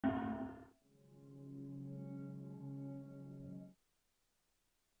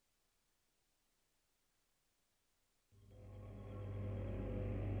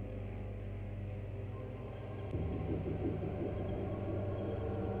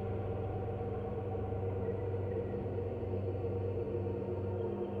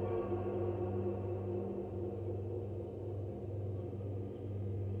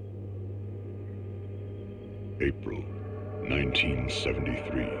April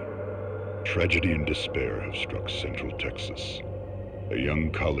 1973. Tragedy and despair have struck Central Texas. A young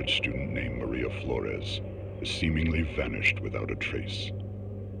college student named Maria Flores has seemingly vanished without a trace.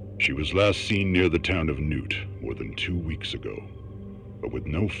 She was last seen near the town of Newt more than 2 weeks ago, but with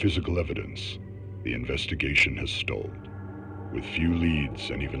no physical evidence, the investigation has stalled. With few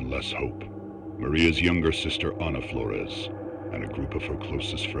leads and even less hope, Maria's younger sister Ana Flores and a group of her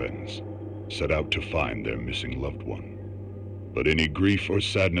closest friends set out to find their missing loved one. But any grief or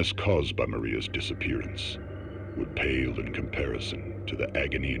sadness caused by Maria's disappearance would pale in comparison to the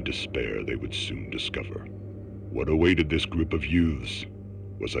agony and despair they would soon discover. What awaited this group of youths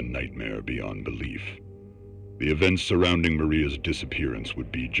was a nightmare beyond belief. The events surrounding Maria's disappearance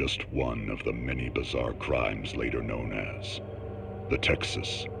would be just one of the many bizarre crimes later known as the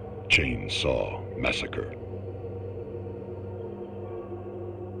Texas Chainsaw Massacre.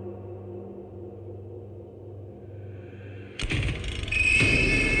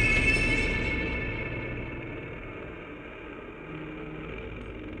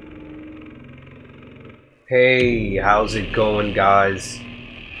 Hey, how's it going, guys?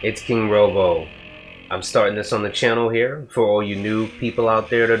 It's King Robo. I'm starting this on the channel here for all you new people out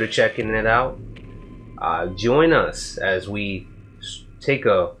there that are checking it out. Join us as we take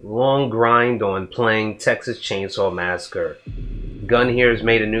a long grind on playing Texas Chainsaw Massacre. Gun here has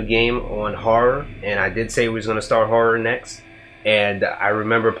made a new game on horror, and I did say we was going to start horror next. And I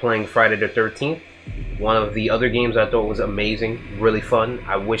remember playing Friday the 13th, one of the other games I thought was amazing, really fun.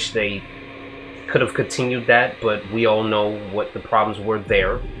 I wish they could have continued that, but we all know what the problems were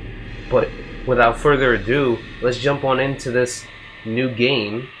there. But without further ado, let's jump on into this new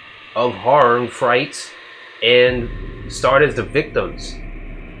game of horror and fright and start as the victims.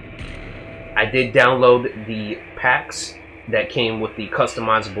 I did download the packs that came with the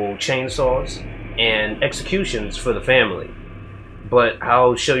customizable chainsaws and executions for the family, but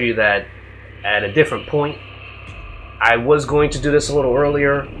I'll show you that at a different point. I was going to do this a little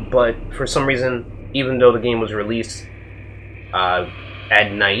earlier, but for some reason, even though the game was released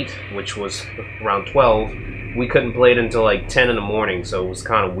at night, which was around 12, we couldn't play it until like 10 in the morning, so it was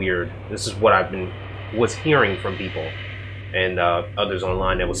kind of weird. This is what was hearing from people and others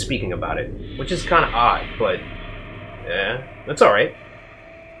online that was speaking about it, which is kind of odd, but yeah, that's alright.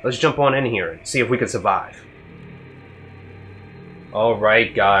 Let's jump on in here and see if we can survive.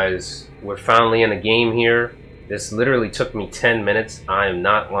 Alright guys, we're finally in a game here. This literally took me 10 minutes. I am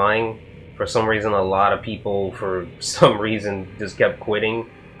not lying. For some reason, a lot of people, for some reason, just kept quitting.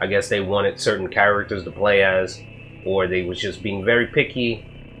 I guess they wanted certain characters to play as, or they was just being very picky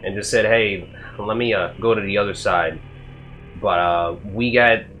and just said, hey, let me go to the other side. But we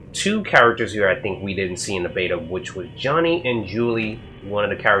got two characters here I think we didn't see in the beta, which was Johnny and Julie, one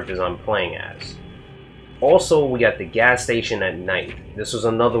of the characters I'm playing as. Also, we got the gas station at night. This was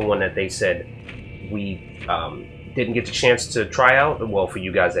another one that they said we didn't get the chance to try out. Well, for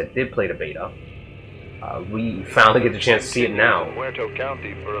you guys that did play the beta, we finally get the chance to see it now. Muerto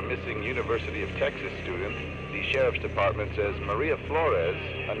County for a missing University of Texas student. The sheriff's department says Maria Flores,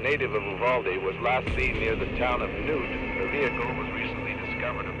 a native of Uvalde, was last seen near the town of Newt. Her vehicle was recently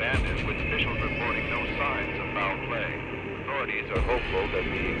discovered abandoned, with officials reporting no signs of foul play. Authorities are hopeful that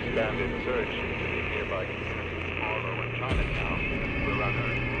the expanded search into the nearby communities of Harlow and Chinatown will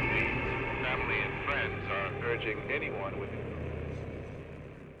unearth leads. Family and friends are urging anyone with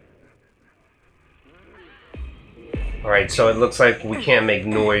Alright, so it looks like we can't make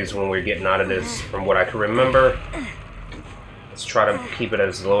noise when we're getting out of this, from what I can remember. Let's try to keep it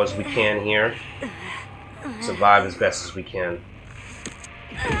as low as we can here. Survive as best as we can.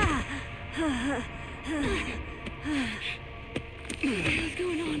 What's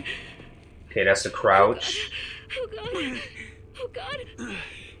going on? Okay, that's the crouch. Oh god. Oh god.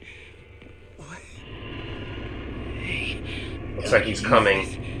 Looks like he's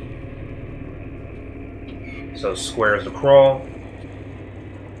coming. So square is the crawl.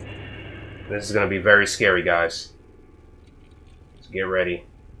 This is going to be very scary, guys. So get ready.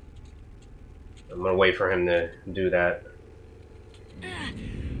 I'm going to wait for him to do that.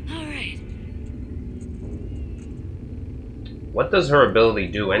 Alright. What does her ability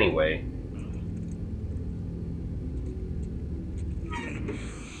do anyway?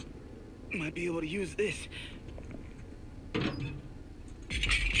 Might be able to use this.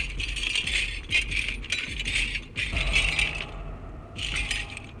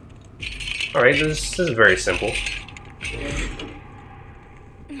 Alright, this is very simple.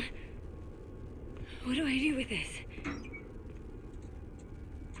 What do I do with this?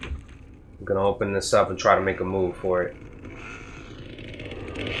 I'm gonna open this up and try to make a move for it.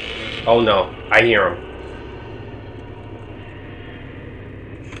 Oh no, I hear him.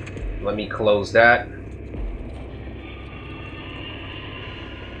 Let me close that.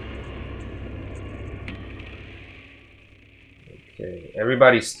 Okay,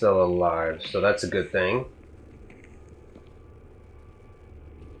 everybody's still alive, so that's a good thing.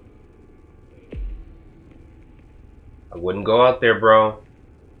 I wouldn't go out there, bro.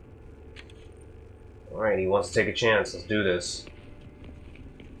 Alright, he wants to take a chance. Let's do this.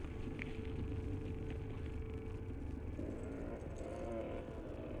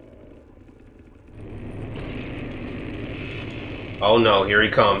 Oh no, here he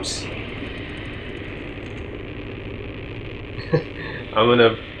comes. I'm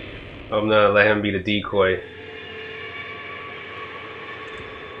gonna let him be the decoy.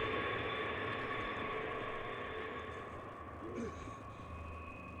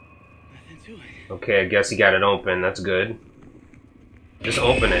 Nothing to it. Okay, I guess he got it open. That's good. Just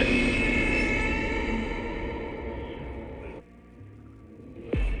open it.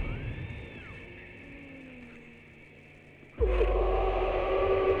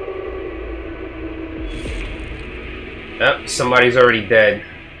 Yep, somebody's already dead.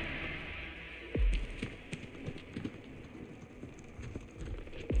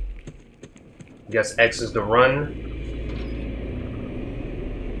 Guess X is the run.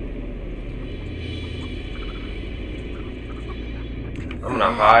 I'm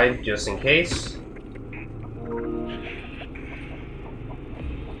gonna hide just in case.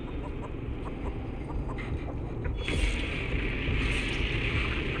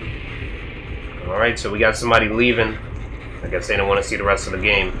 Alright, so we got somebody leaving. I guess they don't want to see the rest of the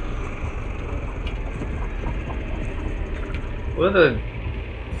game. What are the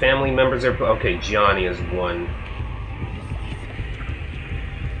family members there? Okay, Johnny is one.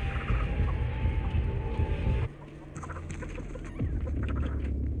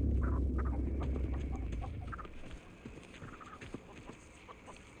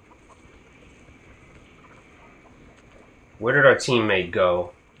 Where did our teammate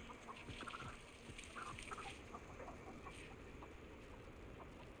go?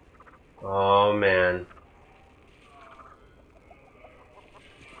 Oh man.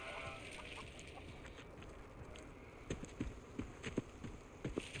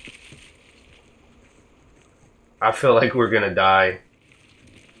 I feel like we're gonna die.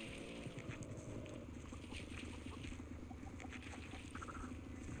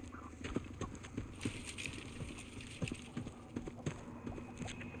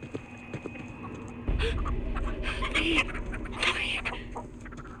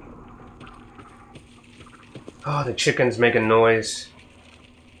 Oh, the chicken's making noise.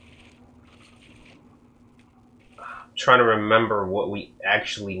 I'm trying to remember what we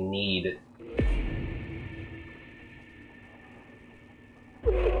actually need.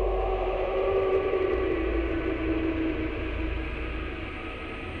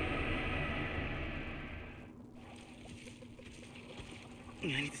 I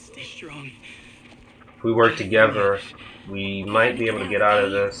need to stay strong. If we work together, we might be able to get out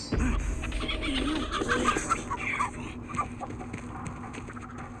of this.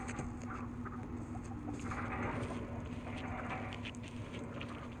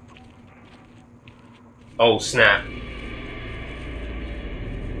 Oh, snap.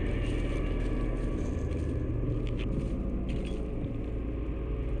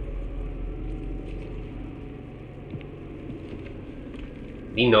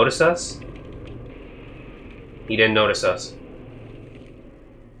 Did he notice us? He didn't notice us.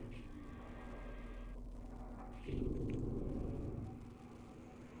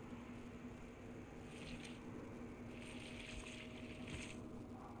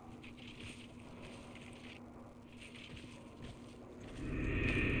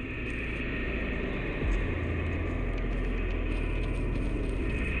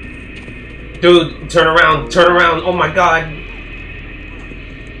 Dude, turn around, turn around. Oh my god.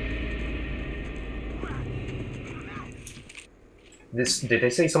 Did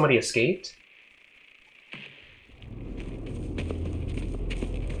they say somebody escaped?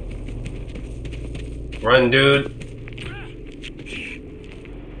 Run, dude.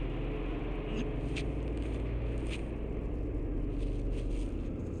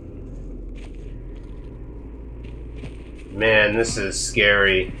 Man, this is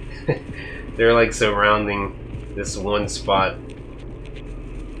scary. They're like surrounding this one spot.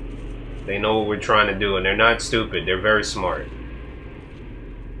 They know what we're trying to do, and they're not stupid. They're very smart.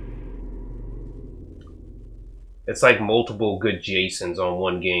 It's like multiple good Jasons on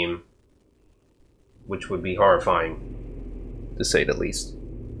one game, which would be horrifying, to say the least.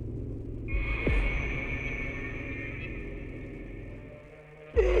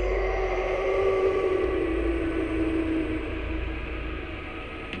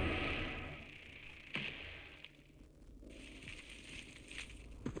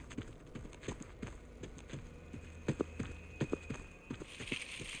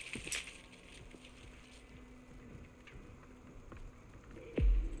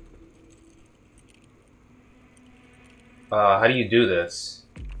 How do you do this?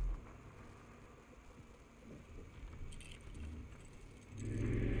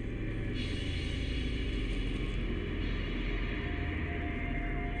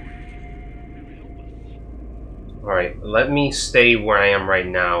 Alright, let me stay where I am right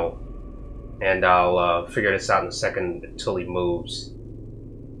now, and I'll figure this out in a second until he moves.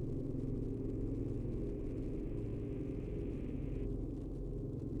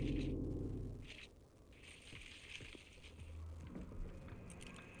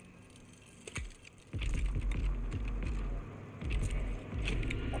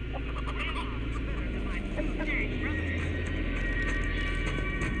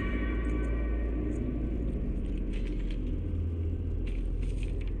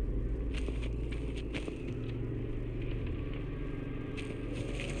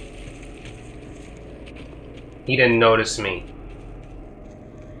 He didn't notice me.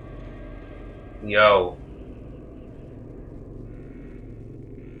 Yo.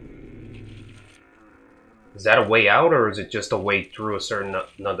 Is that a way out, or is it just a way through a certain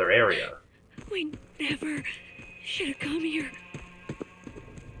another area? We never should have come here.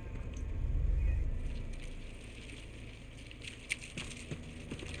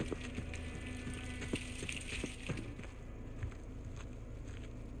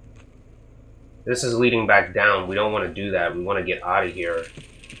 This is leading back down. We don't want to do that. We want to get out of here.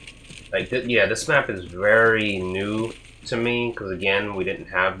 Like, yeah, this map is very new to me, because again, we didn't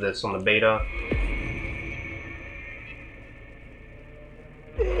have this on the beta.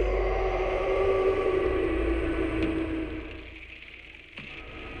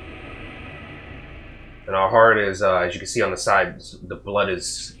 And our heart is, as you can see on the side, the blood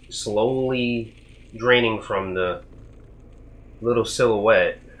is slowly draining from the little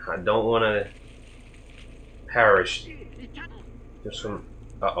silhouette. I don't want to perish just from...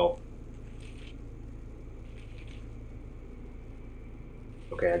 Uh-oh.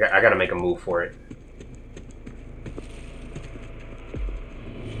 Okay, I gotta make a move for it.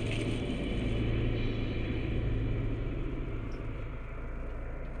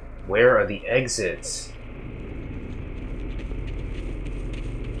 Where are the exits?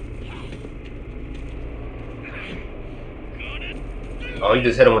 Oh, he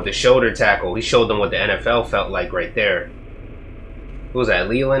just hit him with the shoulder tackle. He showed them what the NFL felt like right there. Who was that,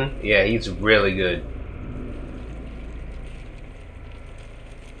 Leland? Yeah, he's really good.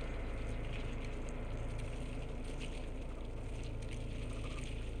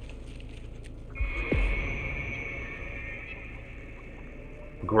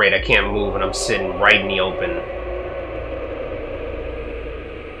 Great, I can't move and I'm sitting right in the open.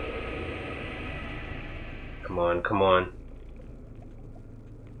 Come on, come on.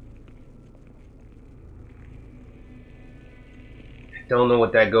 Don't know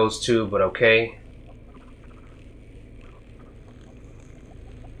what that goes to, but okay.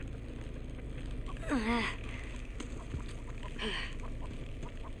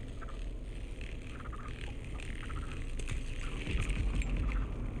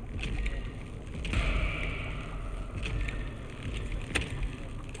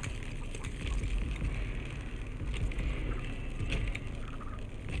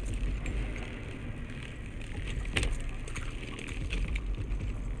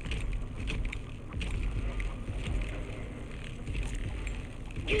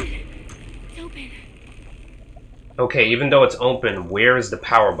 It's open. Okay, even though it's open, where is the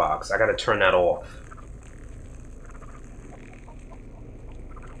power box? I gotta turn that off.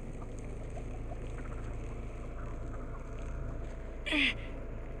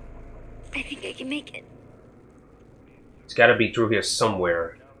 I think I can make it. It's gotta be through here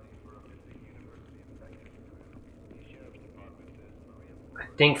somewhere. I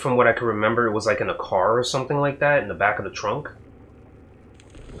think from what I can remember, it was like in a car or something like that, in the back of the trunk.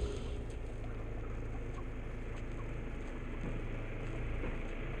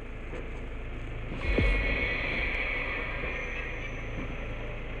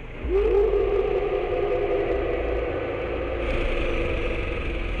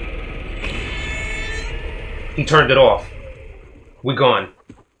 He turned it off. We gone.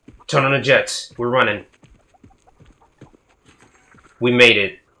 Turn on the jets. We're running. We made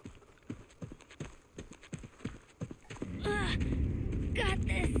it. Got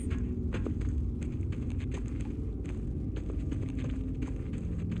this.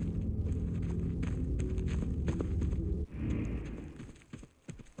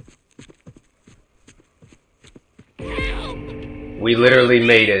 Help! We literally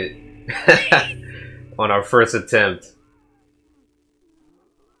made it. On our first attempt.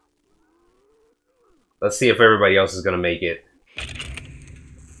 Let's see if everybody else is gonna make it.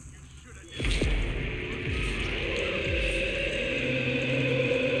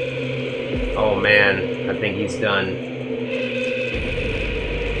 man, I think he's done.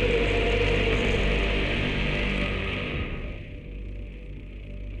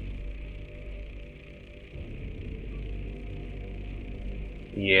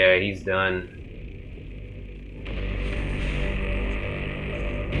 Yeah, he's done.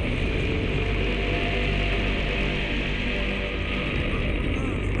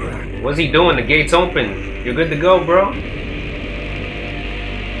 What's he doing? The gate's open. You're good to go, bro.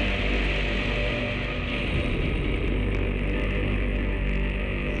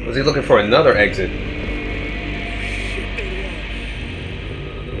 Was he looking for another exit?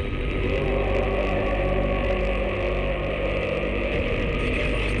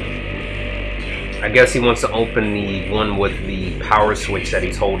 I guess he wants to open the one with the power switch that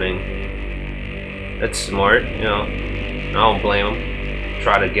he's holding. That's smart, you know. I don't blame him.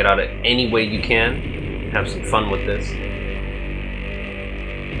 Try to get out of any way you can. Have some fun with this.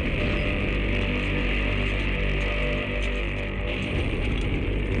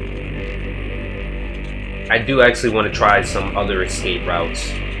 I do actually want to try some other escape routes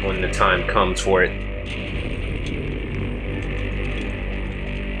when the time comes for it.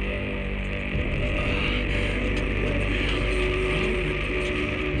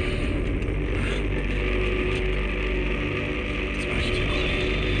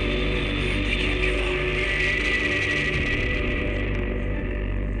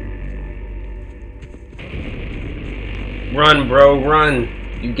 Run, bro, run.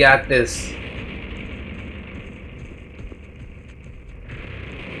 You got this.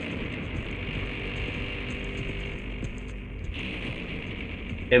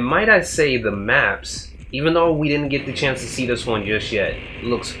 And might I say, the maps, even though we didn't get the chance to see this one just yet,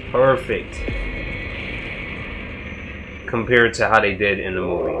 looks perfect compared to how they did in the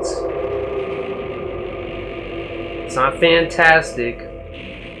movies. It's not fantastic,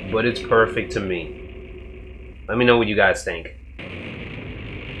 but it's perfect to me. Let me know what you guys think.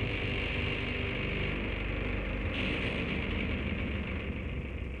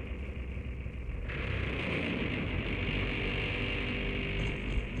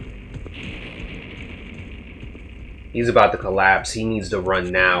 He's about to collapse. He needs to run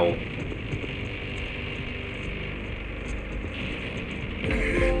now.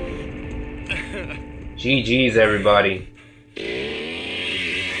 GG's, everybody.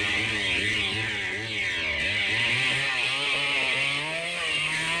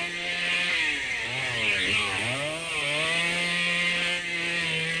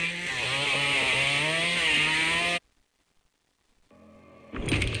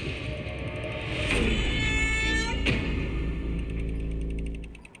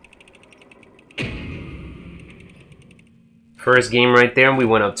 First game right there, we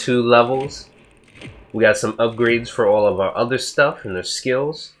went up 2 levels. We got some upgrades for all of our other stuff and their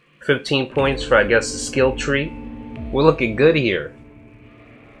skills. 15 points for, I guess, the skill tree. We're looking good here.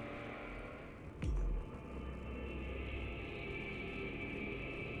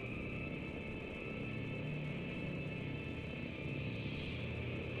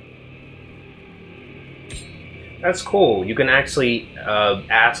 That's cool. You can actually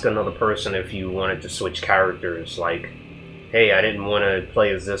ask another person if you wanted to switch characters, like, hey, I didn't want to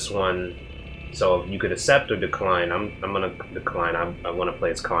play as this one, so you could accept or decline. I'm gonna decline. I want to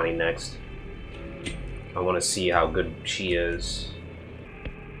play as Connie next. I want to see how good she is.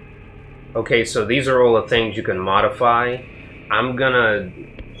 Okay, so these are all the things you can modify. I'm gonna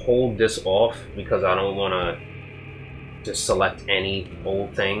hold this off because I don't want to just select any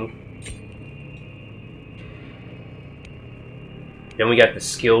old thing. Then we got the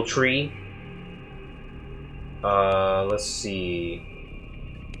skill tree. Let's see.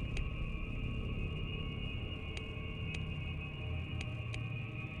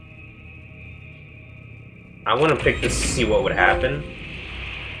 I want to pick this to see what would happen.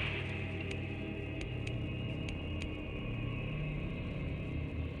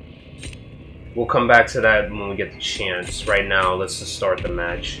 We'll come back to that when we get the chance. Right now, let's just start the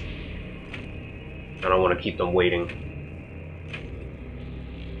match. I don't want to keep them waiting.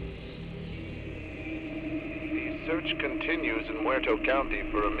 Search continues in Muerto County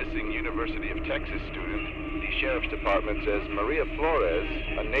for a missing University of Texas student. The Sheriff's Department says Maria Flores,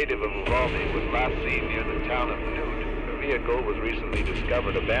 a native of Uvalde, was last seen near the town of Newt. Her vehicle was recently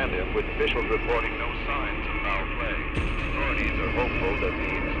discovered abandoned, with officials reporting no signs of foul play. Authorities are hopeful that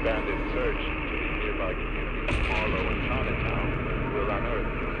the expanded search to the nearby communities of Harlow and Chinatown will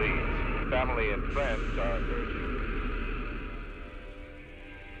unearth the leads. Family and friends are urging.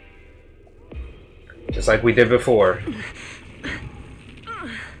 Just like we did before.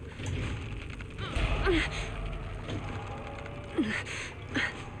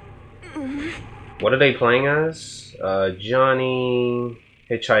 What are they playing as? Johnny,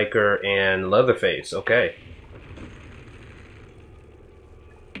 Hitchhiker, and Leatherface. Okay.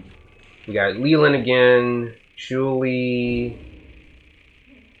 We got Leland again. Julie.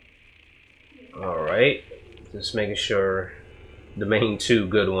 Alright. Just making sure the main two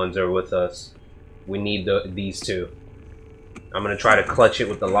good ones are with us. We need these two. I'm gonna try to clutch it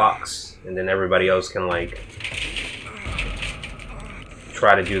with the locks, and then everybody else can, like,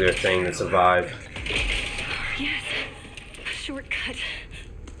 try to do their thing to survive. Yes, a shortcut.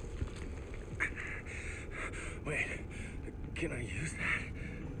 Wait, can I use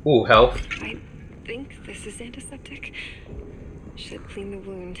that? Ooh, health. I think this is antiseptic. Should clean the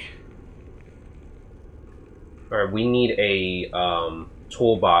wound. Alright, we need a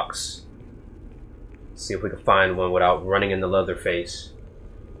toolbox. See if we can find one without running into Leatherface.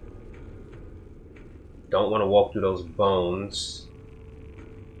 Don't want to walk through those bones.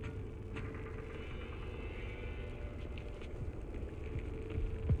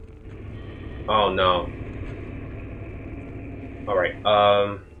 Oh no. Alright,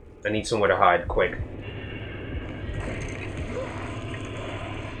 I need somewhere to hide, quick.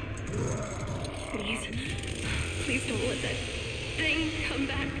 Please. Please don't let that thing come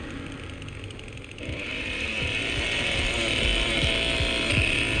back.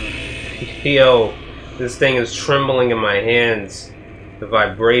 Yo, this thing is trembling in my hands. The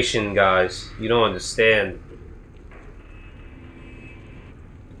vibration, guys. You don't understand.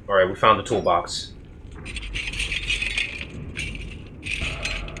 Alright, we found the toolbox.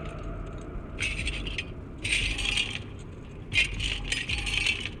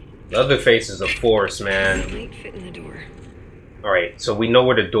 Leatherface is a force, man. It might fit in the door. Alright, so we know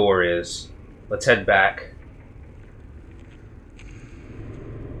where the door is. Let's head back.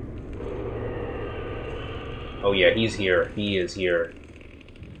 Oh yeah, he's here. He is here.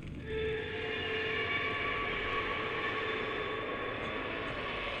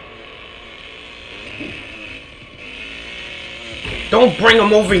 Don't bring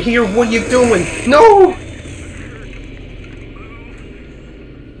him over here! What are you doing? No!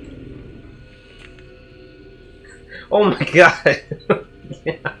 Oh my god!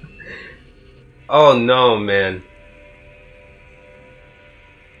 Yeah. Oh no, man.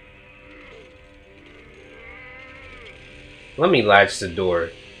 Let me latch the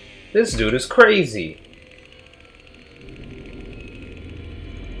door. This dude is crazy.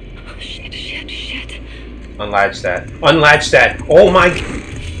 Oh, shit, shit, shit. Unlatch that. Unlatch that! Oh my...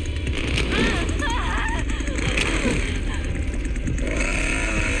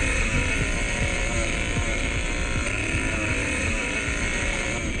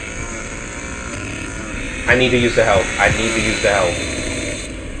 I need to use the help. I need to use the help.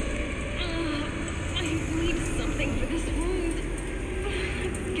 I need something for this wound.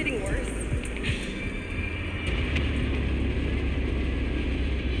 It's getting worse.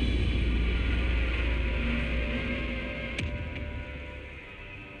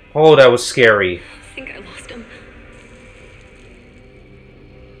 Oh, that was scary. I think I lost him.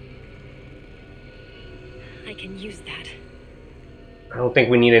 I can use that. I don't think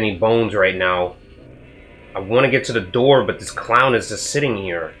we need any bones right now. I want to get to the door, but this clown is just sitting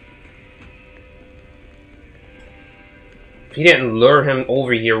here. If he didn't lure him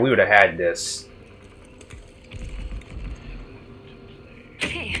over here, we would have had this.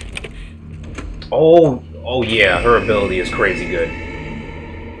 Okay. Oh, oh yeah, her ability is crazy good.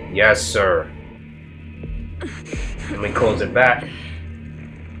 Yes, sir. Let me close it back.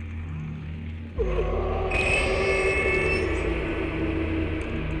 I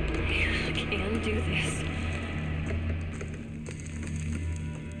can do this.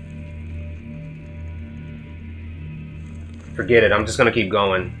 Forget it, I'm just gonna keep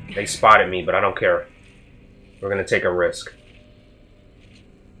going. They spotted me, but I don't care. We're gonna take a risk.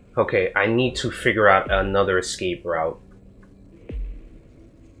 Okay, I need to figure out another escape route.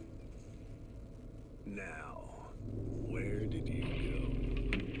 Now, where did you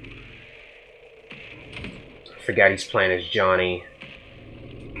I forgot he's playing as Johnny.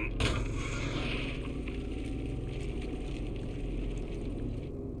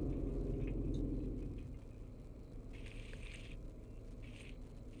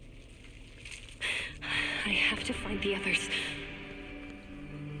 I have to find the others.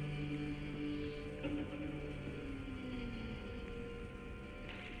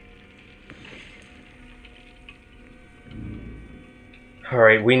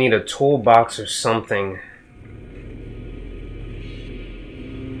 Alright, we need a toolbox or something.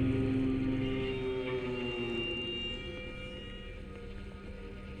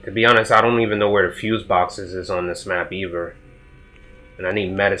 To be honest, I don't even know where the fuse boxes is on this map either. And I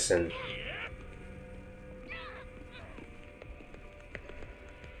need medicine.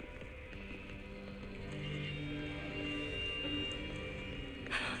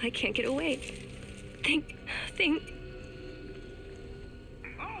 I can't get away. Think.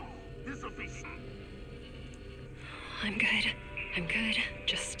 I'm good.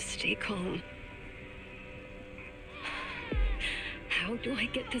 Just stay calm. How do I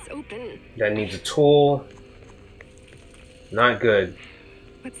get this open? That needs a tool. Not good.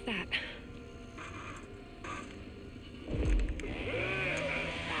 What's that?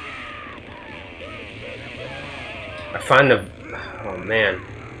 I find the... Oh, man.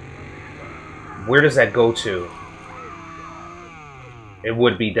 Where does that go to? It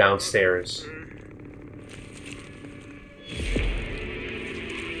would be downstairs.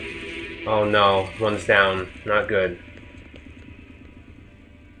 Oh, no. Runs down. Not good.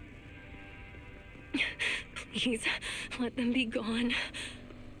 Please, let them be gone.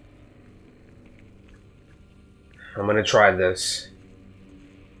 I'm gonna try this.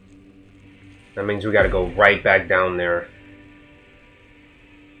 That means we gotta go right back down there.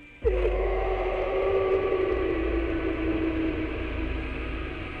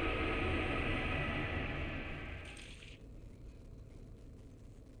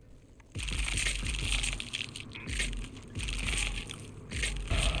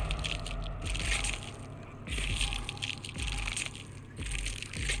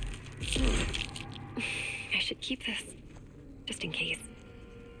 I should keep this, just in case.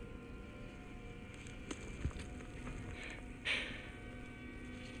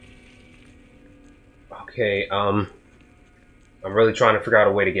 Okay, I'm really trying to figure out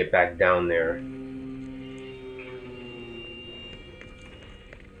a way to get back down there.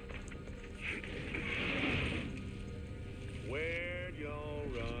 Where'd y'all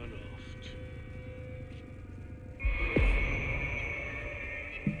run off to?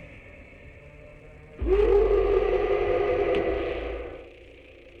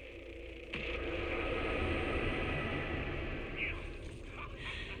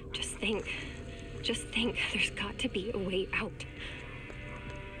 Just think, there's got to be a way out.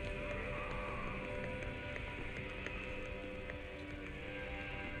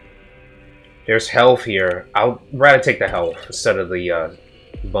 There's health here. I'd rather take the health instead of the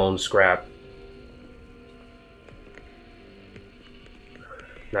bone scrap.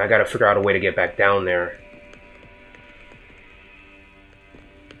 Now I gotta figure out a way to get back down there.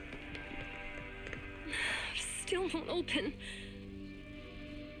 Still won't open.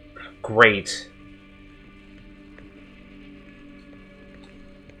 Great.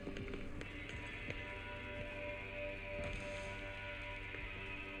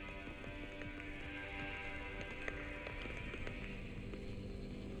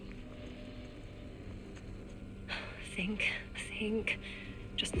 Think.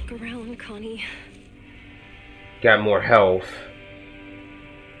 Just look around, Connie. Got more health.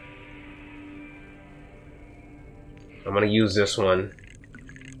 I'm gonna use this one.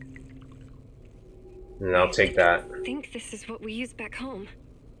 And I'll take that. I think this is what we use back home.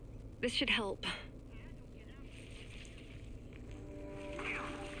 This should help.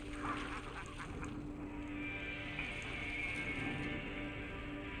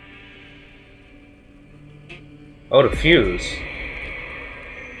 Oh, the fuse.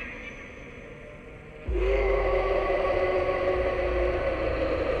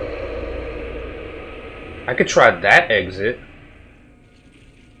 I could try that exit.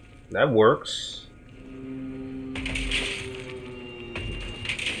 That works.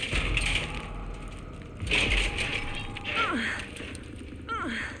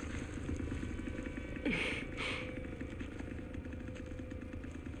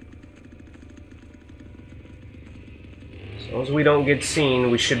 As long as we don't get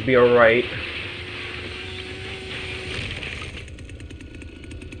seen, we should be alright.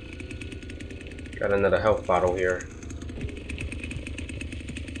 Got another health bottle here.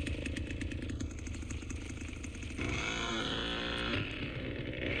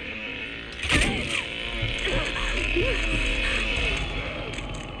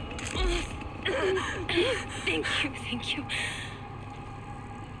 Thank you.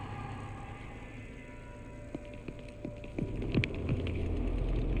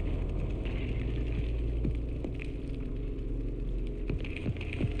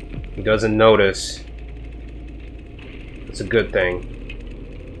 He doesn't notice. It's a good thing.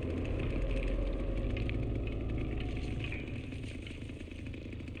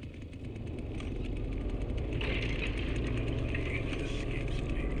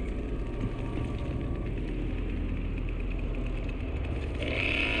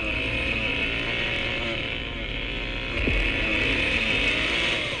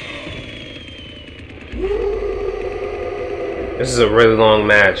 This is a really long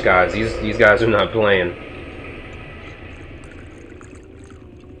match, guys. These guys are not playing.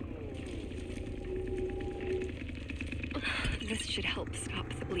 This should help stop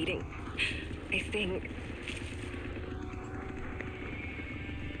the bleeding. I think.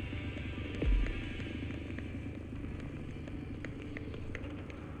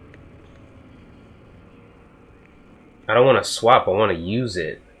 I don't want to swap, I want to use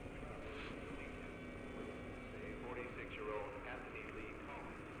it.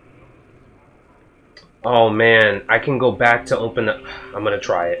 Oh man, I can go back to open the... I'm gonna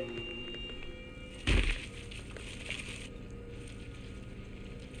try it.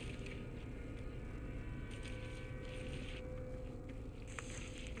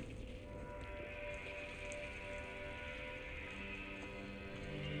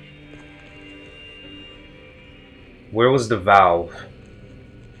 Where was the valve?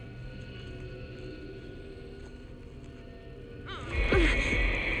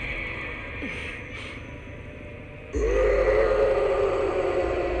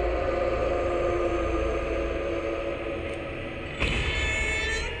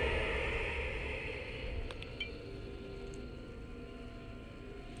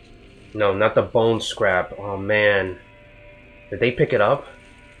 No, not the bone scrap. Oh man. Did they pick it up?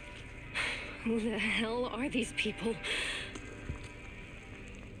 Who the hell are these people?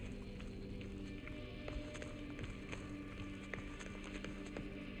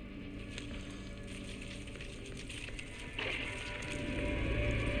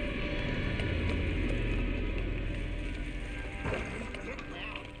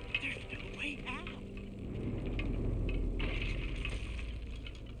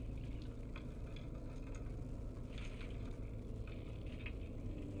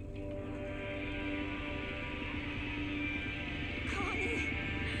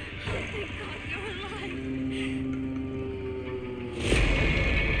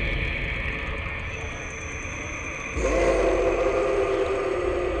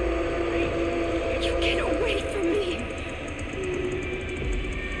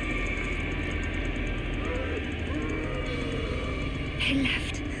 They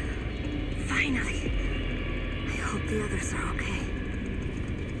left. Finally. I hope the others are okay.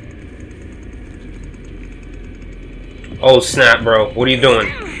 Oh snap, bro. What are you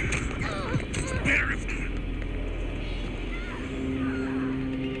doing?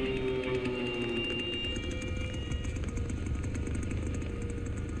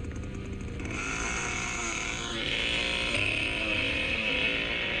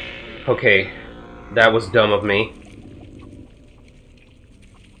 Okay, that was dumb of me.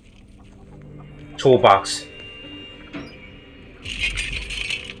 Toolbox.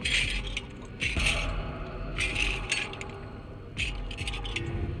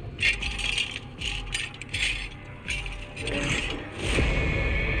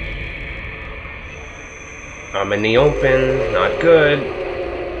 I'm in the open, not good.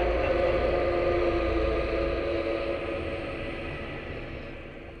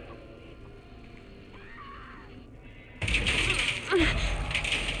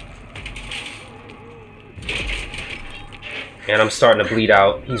 And I'm starting to bleed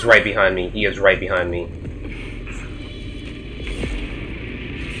out. He's right behind me. He is right behind me.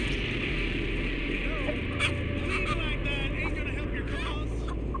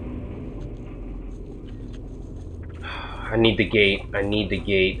 I need the gate. I need the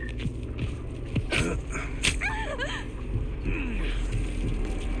gate.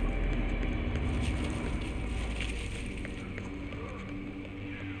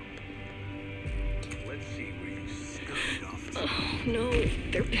 Oh no,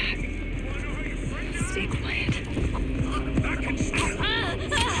 they're back. Stay quiet.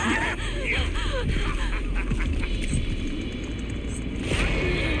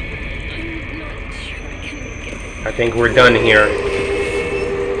 I think we're done here.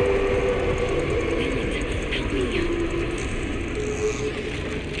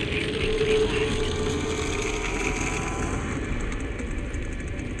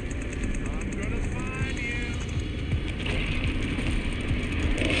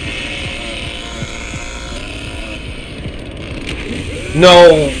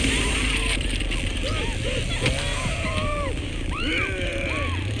 No!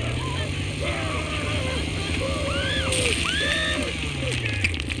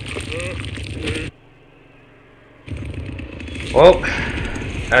 Well,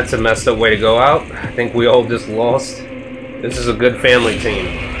 that's a messed up way to go out. I think we all just lost. This is a good family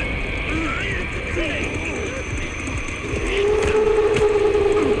team.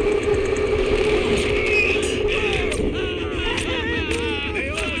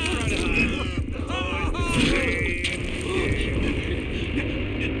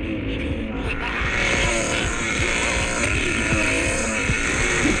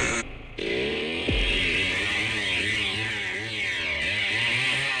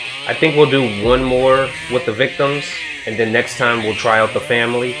 I think we'll do one more with the victims, and then next time we'll try out the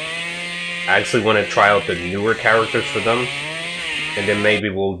family. I actually want to try out the newer characters for them, and then maybe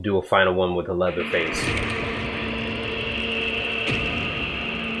we'll do a final one with the Leatherface.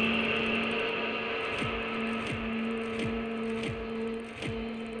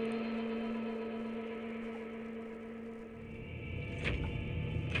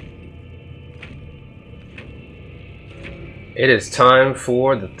 It is time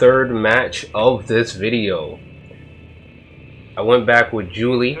for the third match of this video. I went back with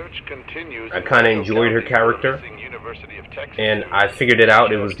Julie. I kind of enjoyed her character, and I figured it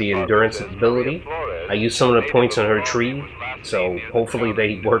out. It was the endurance ability. I used some of the points on her tree, so hopefully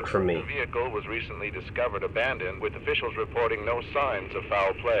they work for me. The vehicle was recently discovered abandoned, with officials reporting no signs of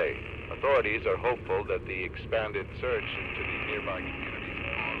foul play. Authorities are hopeful that the expanded search into the nearby communities.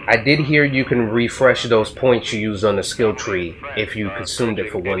 I did hear you can refresh those points you used on the skill tree if you consumed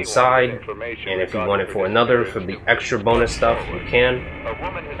it for one side, and if you want it for another, for the extra bonus stuff, you can.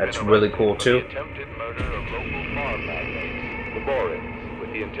 That's really cool too. Attempted murder of local farm magnates, the Borins,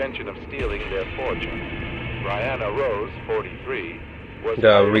 with the intention of stealing their fortune. Brianna Rose, 43, was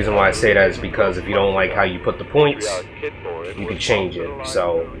The reason why I say that is because if you don't like how you put the points, you can change it.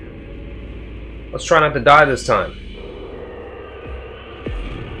 So let's try not to die this time.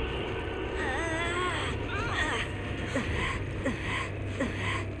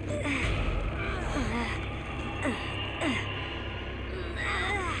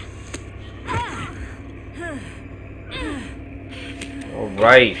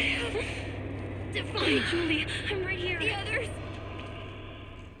 Right. Define, Julie. I'm right here. The others.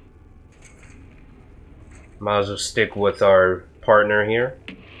 Might as well stick with our partner here.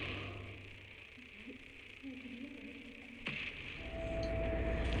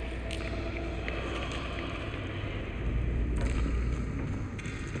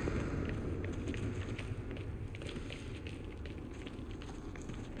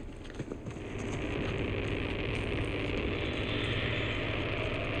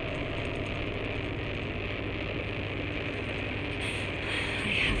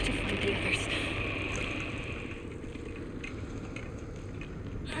 The others.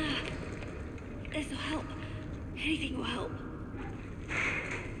 This will help. Anything will help.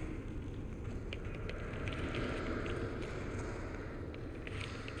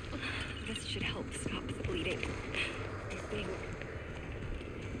 This should help stop the bleeding. I think.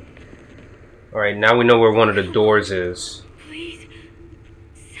 Alright, now we know where one of the doors is. Please,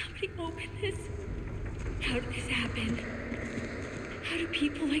 somebody open this. How did this happen? How do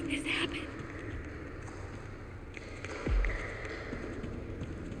people like this happen?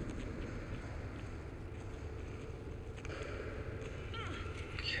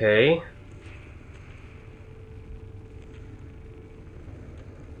 Okay.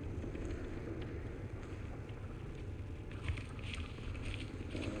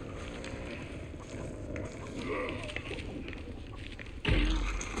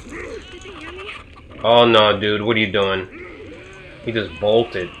 Did they hear me? Oh no, dude, what are you doing? He just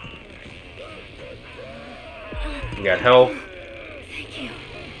bolted. You got health. Thank you.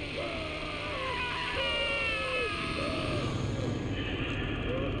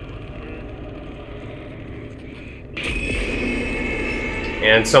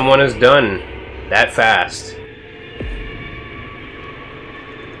 And someone is done. That fast.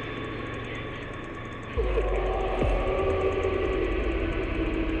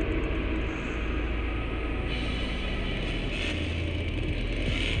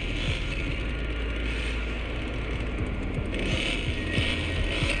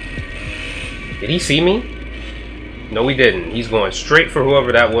 Did he see me? No, he didn't. He's going straight for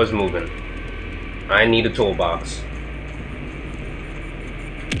whoever that was moving. I need a toolbox.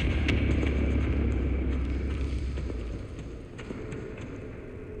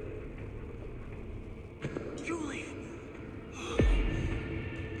 Julie!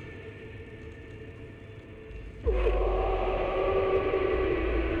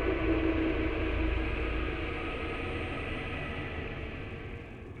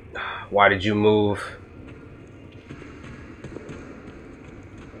 Why did you move?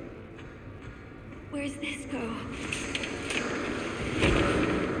 Where's this go?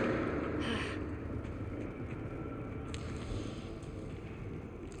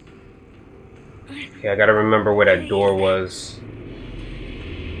 Okay, I gotta remember where that door was.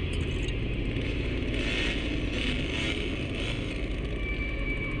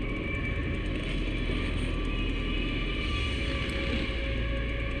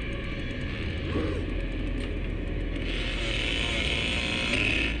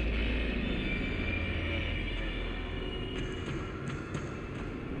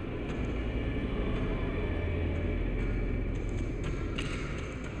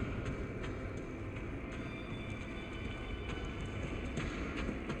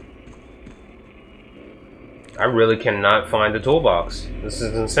 I really cannot find the toolbox. This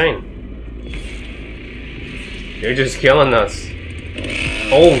is insane. They're just killing us.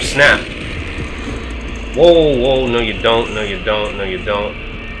 Oh, snap. Whoa, whoa, no you don't, no you don't, no you don't.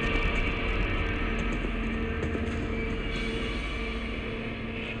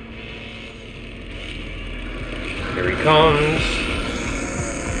 Here he comes.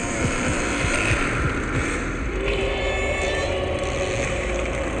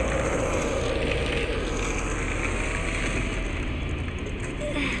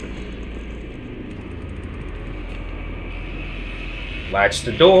 Latch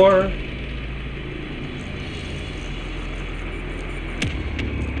the door.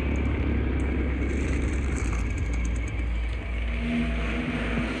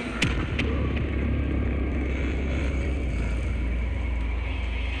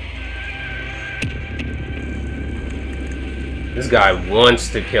 This guy wants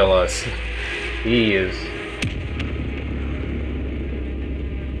to kill us. He is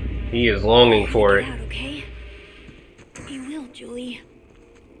longing for it. Okay? You will, Julie.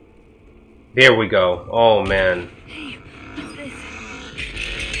 There we go. Oh man. Hey, what's this?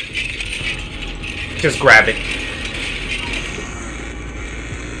 Just grab it.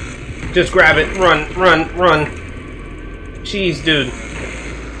 Just grab it. Run, run, run. Jeez, dude.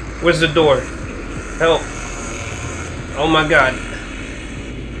 Where's the door? Help. Oh my god.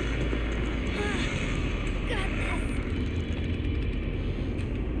 Got this.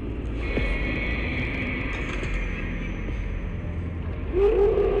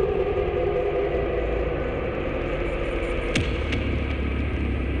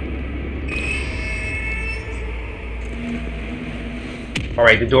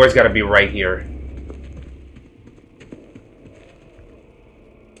 Alright, the door's gotta be right here.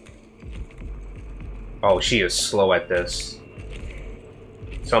 Oh, she is slow at this.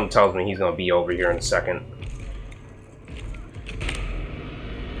 Something tells me he's gonna be over here in a second.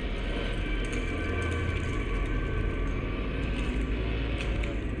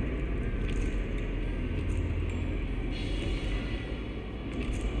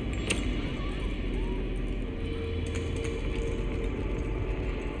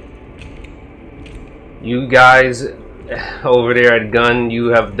 You guys over there at Gun, you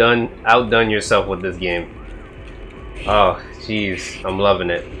have outdone yourself with this game. Oh, jeez, I'm loving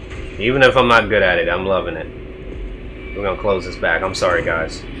it. Even if I'm not good at it, I'm loving it. We're gonna close this back. I'm sorry,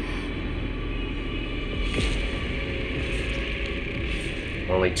 guys.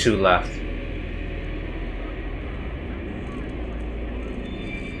 Only 2 left.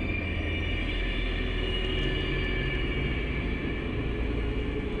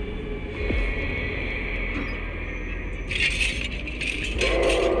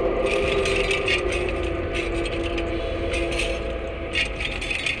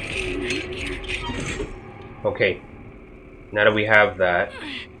 Okay, now that we have that,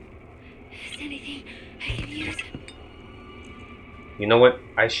 Is anything I can use? you know what?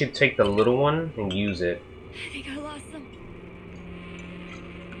 I should take the little one and use it. I think I lost them.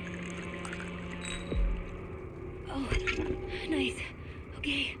 Oh, nice.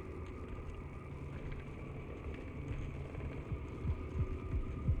 Okay.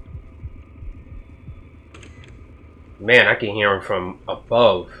 Man, I can hear him from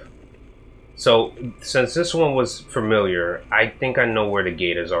above. So, since this one was familiar, I think I know where the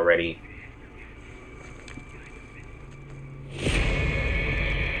gate is already.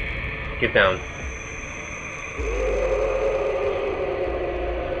 Get down.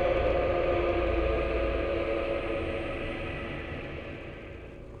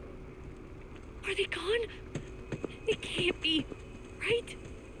 Are they gone? It can't be, right?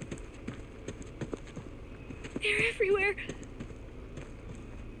 They're everywhere.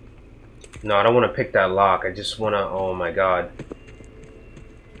 No, I don't want to pick that lock. I just want to... Oh my god.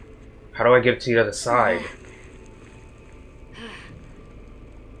 How do I get to the other side?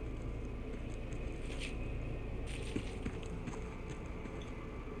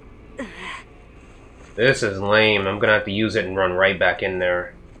 This is lame. I'm gonna have to use it and run right back in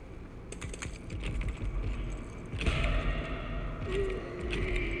there.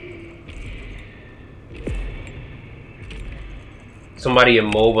 Somebody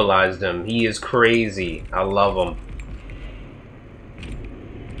immobilized him. He is crazy. I love him.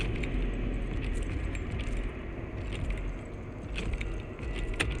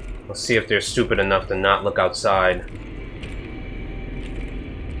 Let's see if they're stupid enough to not look outside.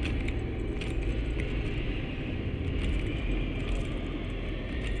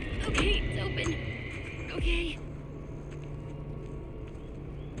 Okay, it's open. Okay.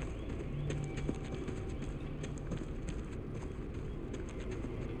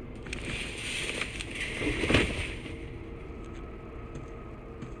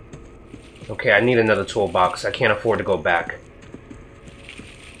 Okay, I need another toolbox. I can't afford to go back.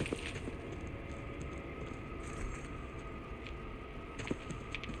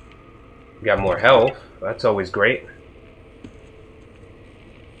 Got more health. That's always great.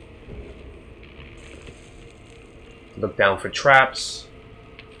 Look down for traps.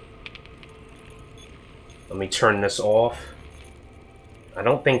 Let me turn this off. I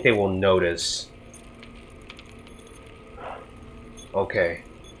don't think they will notice. Okay.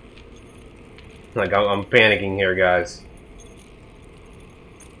 Like, I'm panicking here, guys.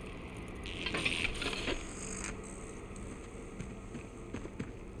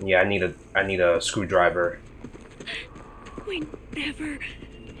 Yeah, I need a screwdriver. We never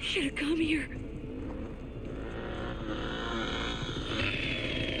should have come here.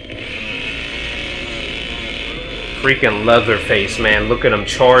 Freaking Leatherface, man. Look at him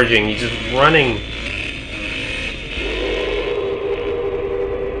charging. He's just running.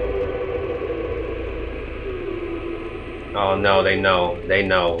 Oh no, they know. They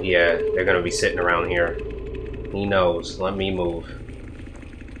know. Yeah, they're gonna be sitting around here. He knows. Let me move.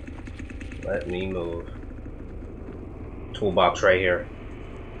 Let me move. Toolbox right here.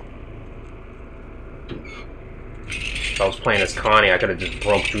 If I was playing as Connie, I could have just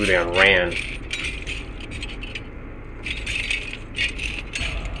broke through there and ran.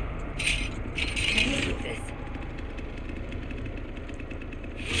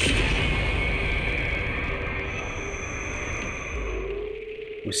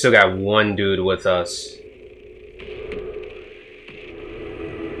 We still got one dude with us.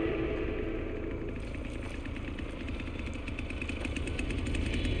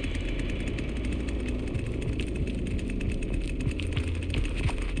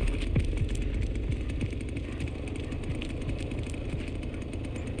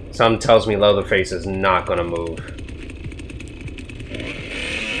 Something tells me Leatherface is not gonna move.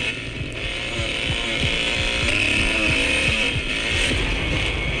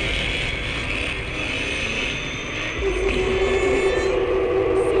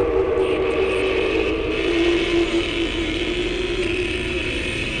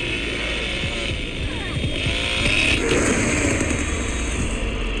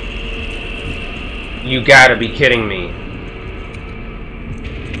 You gotta be kidding me.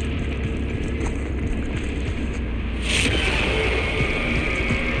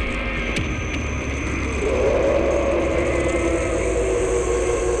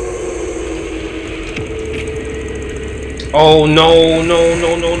 Oh no, no,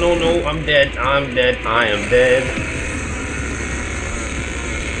 no, no, no, no. I'm dead. I'm dead. I am dead.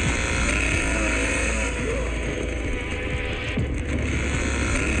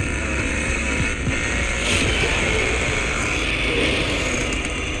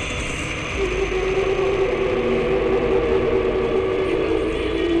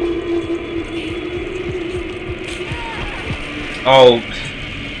 Oh.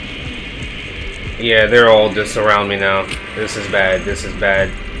 Yeah, they're all just around me now. This is bad. This is bad.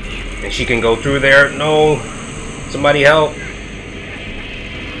 And she can go through there. No. Somebody help.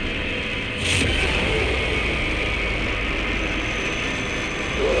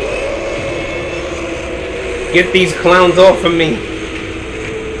 Get these clowns off of me.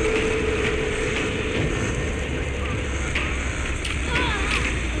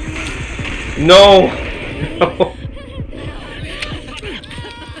 No. No.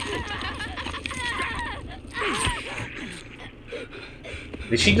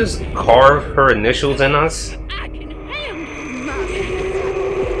 Did she just carve her initials in us?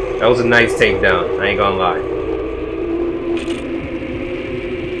 That was a nice takedown, I ain't gonna lie.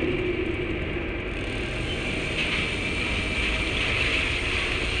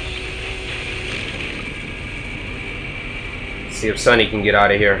 Let's see if Sonny can get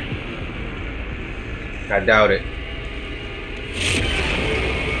out of here. I doubt it.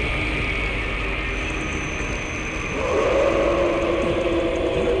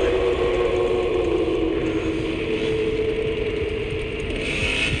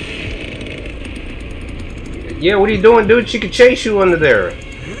 Yeah, what are you doing, dude? She could chase you under there.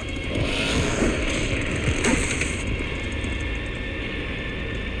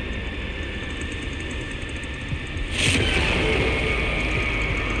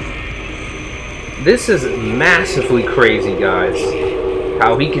 This is massively crazy, guys.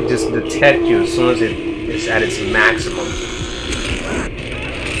 How he could just detect you as soon as it's at its maximum.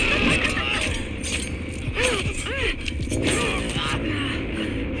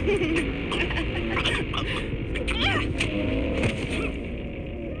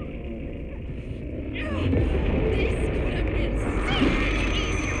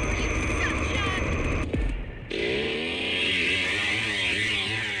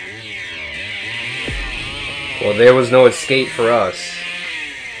 Well, there was no escape for us.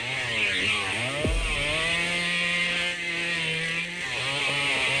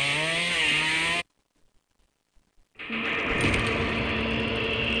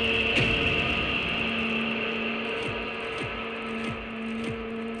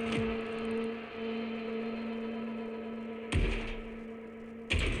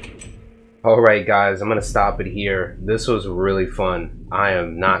 Alright guys, I'm gonna stop it here. This was really fun. I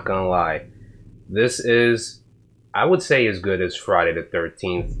am not gonna lie. This is, I would say, as good as Friday the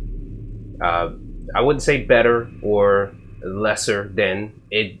 13th. I wouldn't say better or lesser than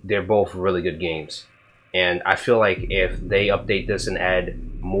it. They're both really good games. And I feel like if they update this and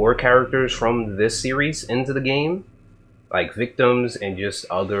add more characters from this series into the game, like victims and just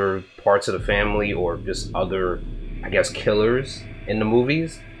other parts of the family or just other, I guess, killers in the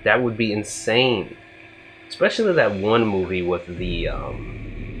movies, that would be insane. Especially that one movie with the,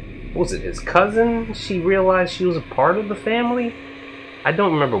 what was it, his cousin? She realized she was a part of the family? I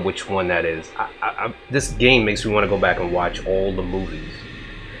don't remember which one that is. This game makes me want to go back and watch all the movies.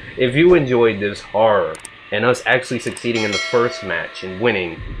 If you enjoyed this horror, and us actually succeeding in the first match and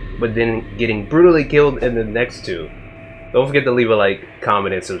winning, but then getting brutally killed in the next two, don't forget to leave a like,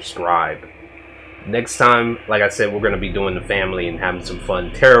 comment, and subscribe. Next time, like I said, we're going to be doing the family and having some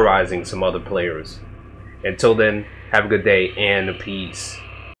fun, terrorizing some other players. Until then, have a good day and peace.